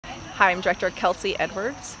Hi, I'm director Kelcey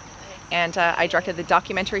Edwards, and I directed the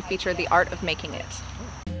documentary feature, The Art of Making It.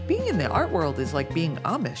 Being in the art world is like being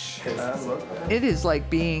Amish. It is like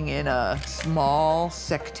being in a small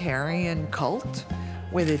sectarian cult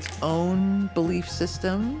with its own belief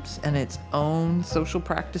systems and its own social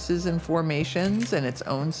practices and formations and its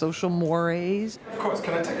own social mores. Of course,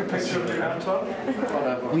 can I take a picture of you,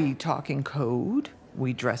 Anton? We talk in code,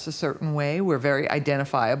 we dress a certain way, we're very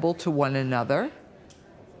identifiable to one another,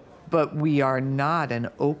 but we are not an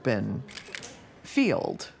open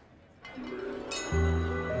field.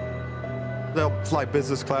 They'll fly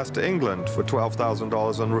business class to England for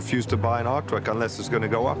 $12,000 and refuse to buy an artwork unless it's going to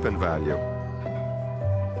go up in value.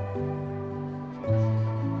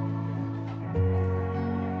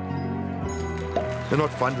 They're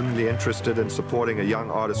not fundamentally interested in supporting a young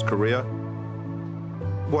artist's career.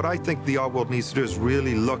 What I think the art world needs to do is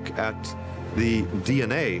really look at the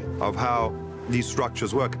DNA of how these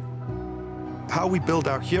structures work, how we build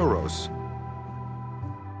our heroes.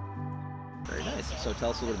 Very nice. So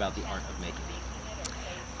tell us a little bit about The Art of Making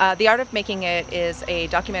It. The Art of Making It is a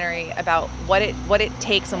documentary about what it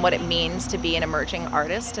takes and what it means to be an emerging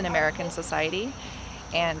artist in American society.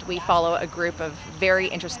 And we follow a group of very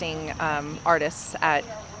interesting artists at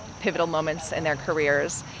pivotal moments in their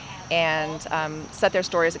careers and set their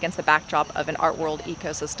stories against the backdrop of an art world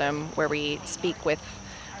ecosystem where we speak with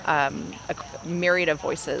a myriad of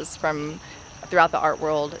voices from throughout the art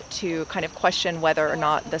world to kind of question whether or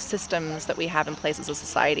not the systems that we have in place as a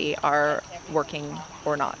society are working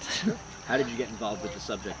or not. How did you get involved with the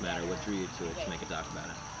subject matter? What drew you to it to make a doc about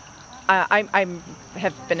it? I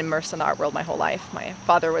have been immersed in the art world my whole life. My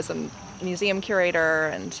father was a museum curator,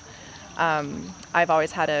 and I've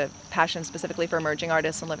always had a passion specifically for emerging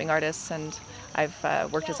artists and living artists, and I've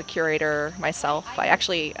worked as a curator myself. I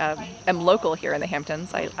actually am local here in the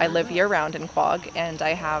Hamptons. I live year-round in Quogue, and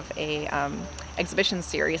I have a exhibition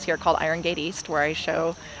series here called Iron Gate East, where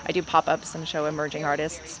I do pop-ups and show emerging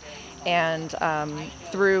artists. And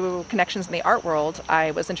through connections in the art world,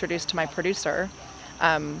 I was introduced to my producer.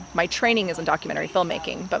 My training is in documentary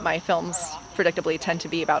filmmaking, but my films predictably tend to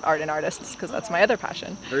be about art and artists because that's my other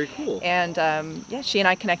passion. Very cool. And yeah, she and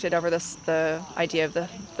I connected over the idea of the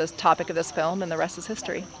topic of this film, and the rest is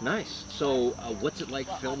history. Nice. So what's it like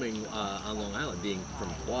filming on Long Island, being from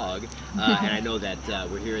Quogue? And I know that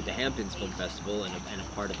we're here at the Hamptons Film Festival, and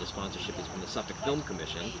a part of the sponsorship is from the Suffolk Film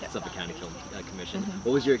Commission, Yep. Suffolk County Film Commission.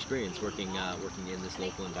 What was your experience working in this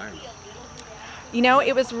local environment? You know,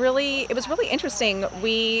 it was really interesting.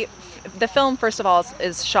 The film, first of all,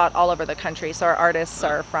 is shot all over the country. So our artists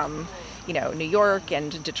are from, New York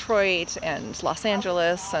and Detroit and Los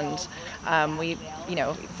Angeles, and we,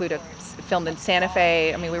 filmed in Santa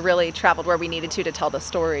Fe. I mean, we really traveled where we needed to tell the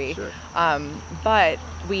story. Sure. But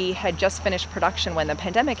we had just finished production when the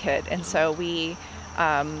pandemic hit, and so we,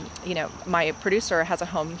 my producer has a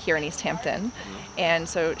home here in East Hampton, and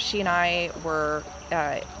so she and I were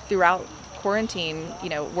throughout quarantine,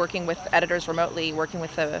 working with editors remotely, working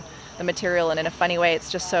with the material, and in a funny way,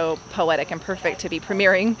 it's just so poetic and perfect to be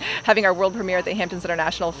having our world premiere at the Hamptons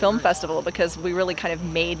International Film Festival, because we really kind of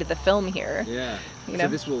made the film here. Yeah. So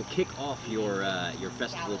this will kick off your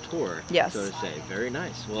festival tour, yes, so to say. Very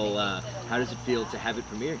nice. Well, how does it feel to have it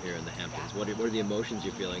premiere here in the Hamptons? What are the emotions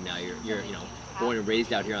you're feeling now? You're born and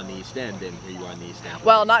raised out here on the East End, and here you are on the East End.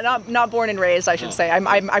 Well, not born and raised, I should say.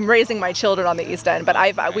 I'm raising my children on the East End, but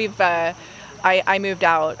I moved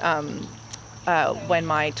out when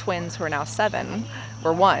my twins, who are now 7,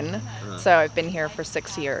 were 1. So I've been here for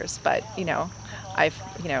 6 years. But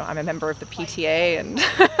I'm a member of the PTA, and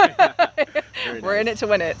we're in it to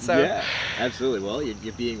win it. So yeah, absolutely. Well,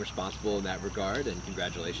 you're being responsible in that regard, and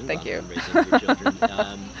congratulations. Thank you. On raising your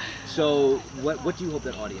children. So what do you hope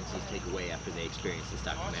that audiences take away after they experience this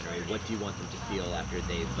documentary? What do you want them to feel after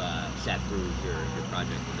they've sat through your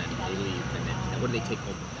project, and then they leave, and then what do they take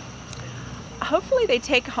home with them? Hopefully they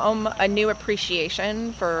take home a new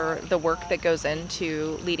appreciation for the work that goes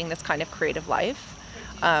into leading this kind of creative life,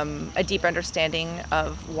 a deeper understanding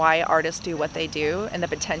of why artists do what they do and the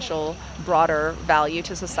potential broader value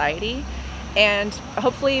to society. And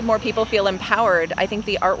hopefully more people feel empowered. I think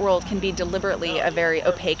the art world can be deliberately a very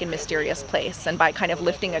opaque and mysterious place, and by kind of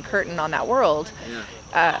lifting a curtain on that world,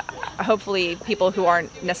 hopefully people who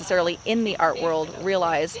aren't necessarily in the art world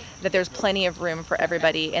realize that there's plenty of room for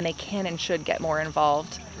everybody, and they can and should get more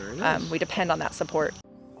involved. Very nice. We depend on that support.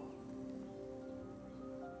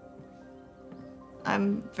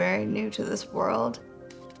 I'm very new to this world.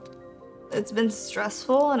 It's been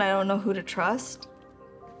stressful, and I don't know who to trust.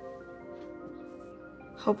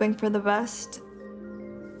 Hoping for the best.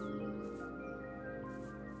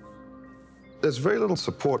 There's very little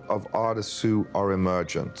support of artists who are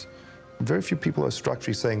emergent. Very few people are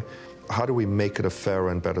structurally saying, how do we make it a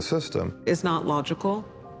fairer and better system? It's not logical,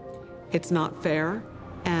 it's not fair,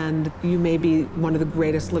 and you may be one of the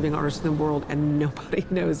greatest living artists in the world and nobody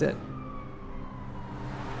knows it.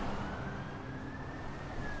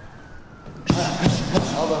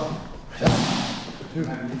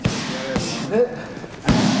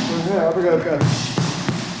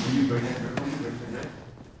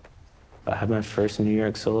 I had my first New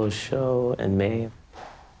York solo show in May.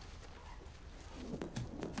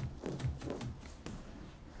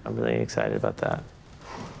 I'm really excited about that.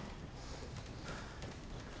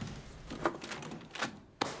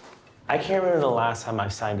 I can't remember the last time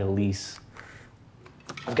I've signed a lease.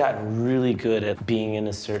 I've gotten really good at being in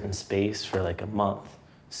a certain space for like a month,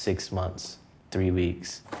 6 months, 3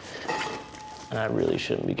 weeks. And I really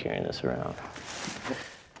shouldn't be carrying this around.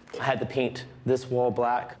 I had to paint this wall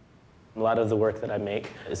black. A lot of the work that I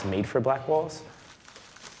make is made for black walls.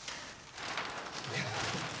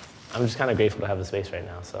 I'm just kind of grateful to have the space right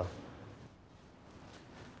now, so.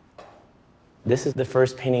 This is the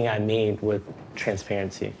first painting I made with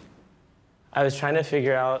transparency. I was trying to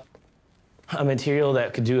figure out a material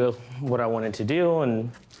that could do what I wanted to do,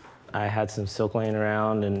 and I had some silk laying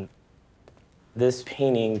around, and this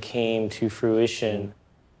painting came to fruition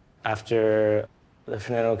after the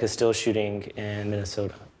Fernando Castillo shooting in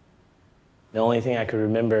Minnesota. The only thing I could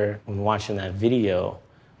remember when watching that video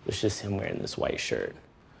was just him wearing this white shirt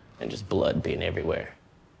and just blood being everywhere.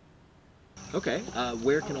 Okay,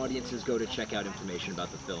 where can audiences go to check out information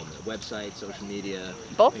about the film? The website, social media,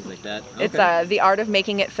 Both. things like that? It's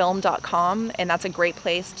theartofmakingitfilm.com, and that's a great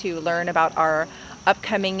place to learn about our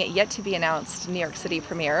upcoming, yet to be announced New York City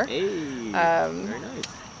premiere. Hey, very nice.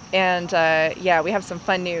 And yeah, we have some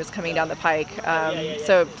fun news coming down the pike.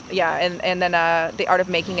 So yeah, and then the Art of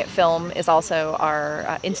Making It Film is also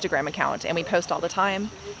our Instagram account, and we post all the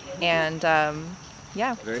time. And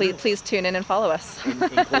yeah, please tune in and follow us. In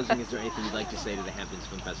closing, is there anything you'd like to say to the Hamptons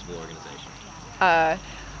Film Festival organization?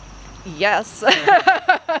 Yes.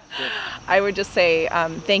 I would just say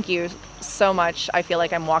thank you so much. I feel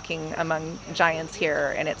like I'm walking among giants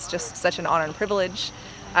here, and it's just such an honor and privilege.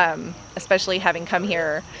 Especially having come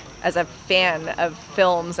here as a fan of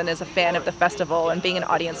films and as a fan of the festival and being an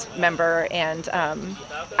audience member. And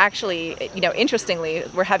actually, interestingly,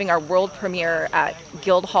 we're having our world premiere at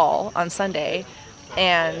Guildhall on Sunday.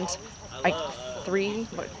 And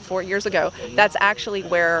 4 years ago, that's actually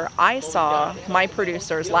where I saw my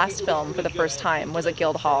producer's last film for the first time, was at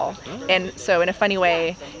Guildhall. And so in a funny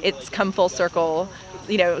way, it's come full circle.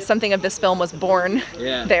 Something of this film was born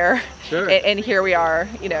there. Sure. And here we are,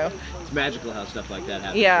 It's magical how stuff like that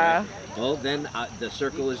happens. Yeah. Right? Well, then the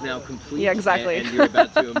circle is now complete. Yeah, exactly. And you're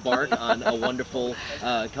about to embark on a wonderful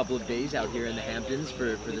couple of days out here in the Hamptons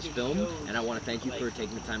for this film. And I want to thank you for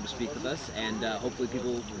taking the time to speak with us. And hopefully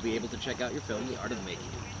people will be able to check out your film, The Art of Making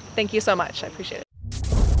It. Thank you so much. I appreciate it.